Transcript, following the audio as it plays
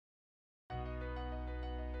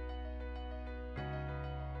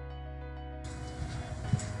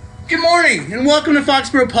Good morning and welcome to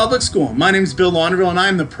Foxboro Public School. My name is Bill Launderville and I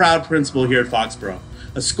am the proud principal here at Foxboro,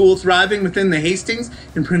 a school thriving within the Hastings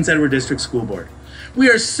and Prince Edward District School Board. We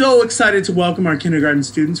are so excited to welcome our kindergarten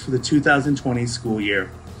students for the 2020 school year.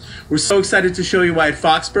 We're so excited to show you why at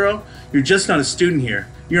Foxboro, you're just not a student here,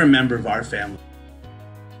 you're a member of our family.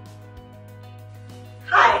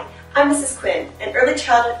 Hi, I'm Mrs. Quinn, an early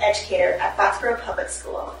childhood educator at Foxboro Public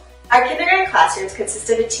School. Our kindergarten classrooms consist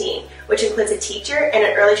of a team, which includes a teacher and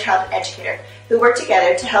an early childhood educator who work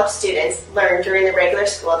together to help students learn during the regular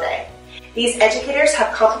school day. These educators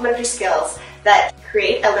have complementary skills that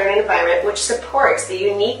create a learning environment which supports the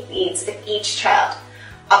unique needs of each child.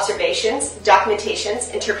 Observations,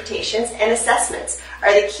 documentations, interpretations, and assessments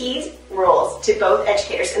are the key roles to both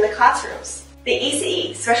educators in the classrooms. The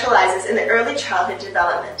ECE specializes in the early childhood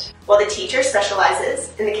development, while the teacher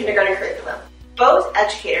specializes in the kindergarten curriculum. Both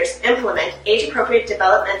educators implement age-appropriate,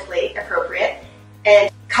 developmentally appropriate, and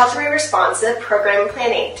culturally responsive program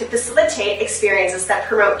planning to facilitate experiences that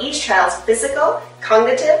promote each child's physical,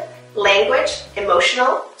 cognitive, language,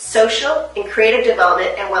 emotional, social, and creative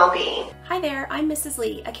development and well-being. Hi there, I'm Mrs.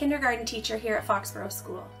 Lee, a kindergarten teacher here at Foxboro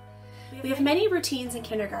School. We have many routines in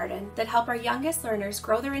kindergarten that help our youngest learners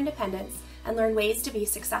grow their independence and learn ways to be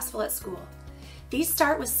successful at school. These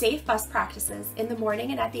start with safe bus practices in the morning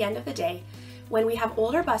and at the end of the day, when we have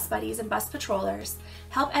older bus buddies and bus patrollers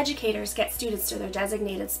help educators get students to their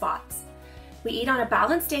designated spots. We eat on a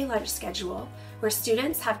balanced day lunch schedule where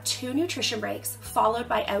students have 2 nutrition breaks followed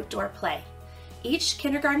by outdoor play. Each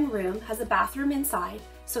kindergarten room has a bathroom inside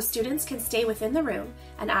so students can stay within the room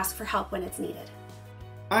and ask for help when it's needed.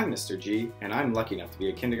 I'm Mr. G, and I'm lucky enough to be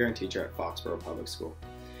a kindergarten teacher at Foxboro Public School.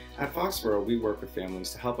 At Foxboro, we work with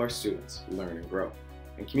families to help our students learn and grow,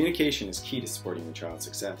 and communication is key to supporting your child's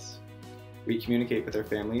success. We communicate with our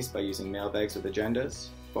families by using mailbags with agendas,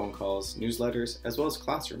 phone calls, newsletters, as well as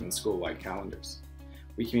classroom and school-wide calendars.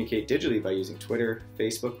 We communicate digitally by using Twitter,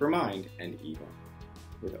 Facebook, Remind, and email.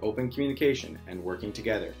 With open communication and working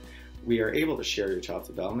together, we are able to share your child's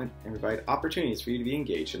development and provide opportunities for you to be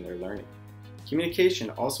engaged in their learning. Communication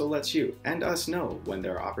also lets you and us know when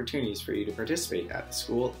there are opportunities for you to participate at the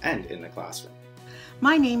school and in the classroom.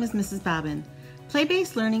 My name is Mrs. Babin.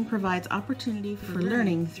 Play-based learning provides opportunity for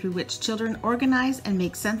learning through which children organize and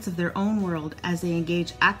make sense of their own world as they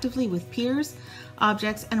engage actively with peers,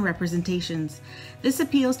 objects, and representations. This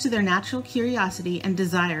appeals to their natural curiosity and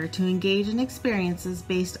desire to engage in experiences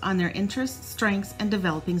based on their interests, strengths, and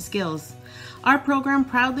developing skills. Our program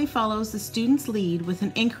proudly follows the student's lead with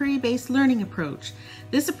an inquiry-based learning approach.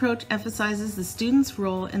 This approach emphasizes the student's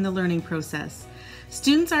role in the learning process.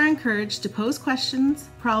 Students are encouraged to pose questions,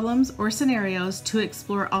 problems, or scenarios to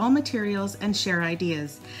explore all materials and share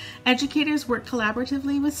ideas. Educators work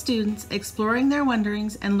collaboratively with students, exploring their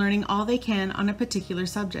wonderings and learning all they can on a particular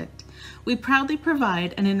subject. We proudly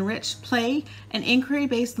provide an enriched play and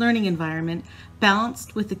inquiry-based learning environment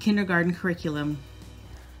balanced with the kindergarten curriculum.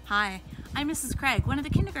 Hi, I'm Mrs. Craig, one of the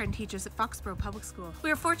kindergarten teachers at Foxboro Public School.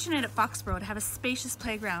 We are fortunate at Foxboro to have a spacious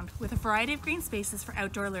playground with a variety of green spaces for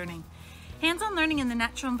outdoor learning. Hands-on learning in the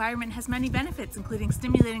natural environment has many benefits, including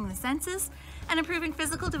stimulating the senses and improving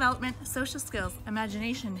physical development, social skills,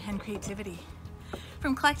 imagination, and creativity.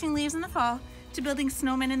 From collecting leaves in the fall, to building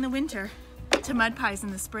snowmen in the winter, to mud pies in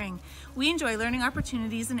the spring, we enjoy learning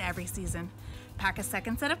opportunities in every season. Pack a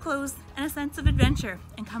second set of clothes and a sense of adventure,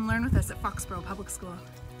 and come learn with us at Foxboro Public School.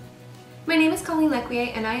 My name is Colleen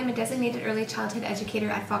Lequier and I am a designated early childhood educator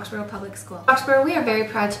at Foxboro Public School. Foxboro, we are very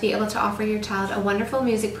proud to be able to offer your child a wonderful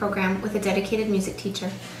music program with a dedicated music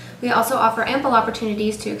teacher. We also offer ample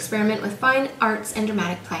opportunities to experiment with fine arts and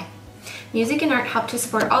dramatic play. Music and art help to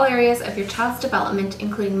support all areas of your child's development,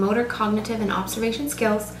 including motor, cognitive, and observation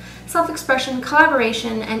skills, self-expression,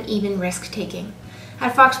 collaboration, and even risk-taking.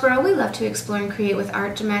 At Foxboro, we love to explore and create with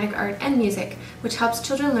art, dramatic art, and music, which helps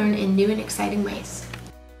children learn in new and exciting ways.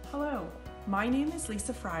 My name is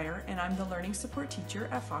Lisa Fryer and I'm the Learning Support Teacher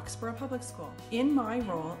at Foxboro Public School. In my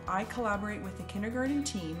role, I collaborate with the kindergarten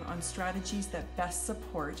team on strategies that best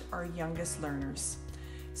support our youngest learners.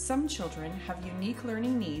 Some children have unique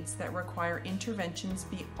learning needs that require interventions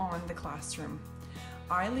beyond the classroom.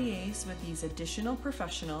 I liaise with these additional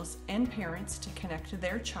professionals and parents to connect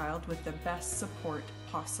their child with the best support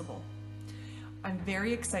possible. I'm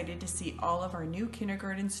very excited to see all of our new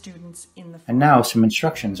kindergarten students in the fall. And now some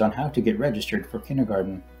instructions on how to get registered for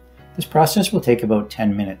kindergarten. This process will take about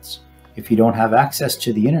 10 minutes. If you don't have access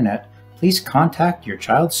to the internet, please contact your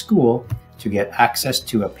child's school to get access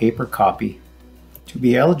to a paper copy. To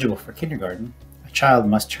be eligible for kindergarten, a child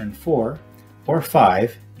must turn 4 or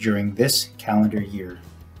 5 during this calendar year.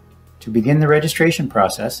 To begin the registration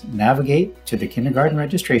process, navigate to the kindergarten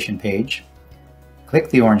registration page, click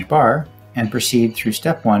the orange bar, and proceed through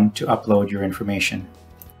step 1 to upload your information.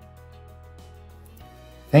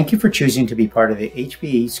 Thank you for choosing to be part of the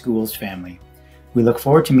HBE Schools family. We look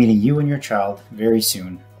forward to meeting you and your child very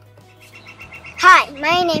soon. Hi,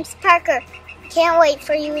 my name's Parker. Can't wait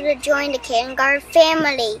for you to join the kindergarten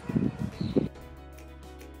family.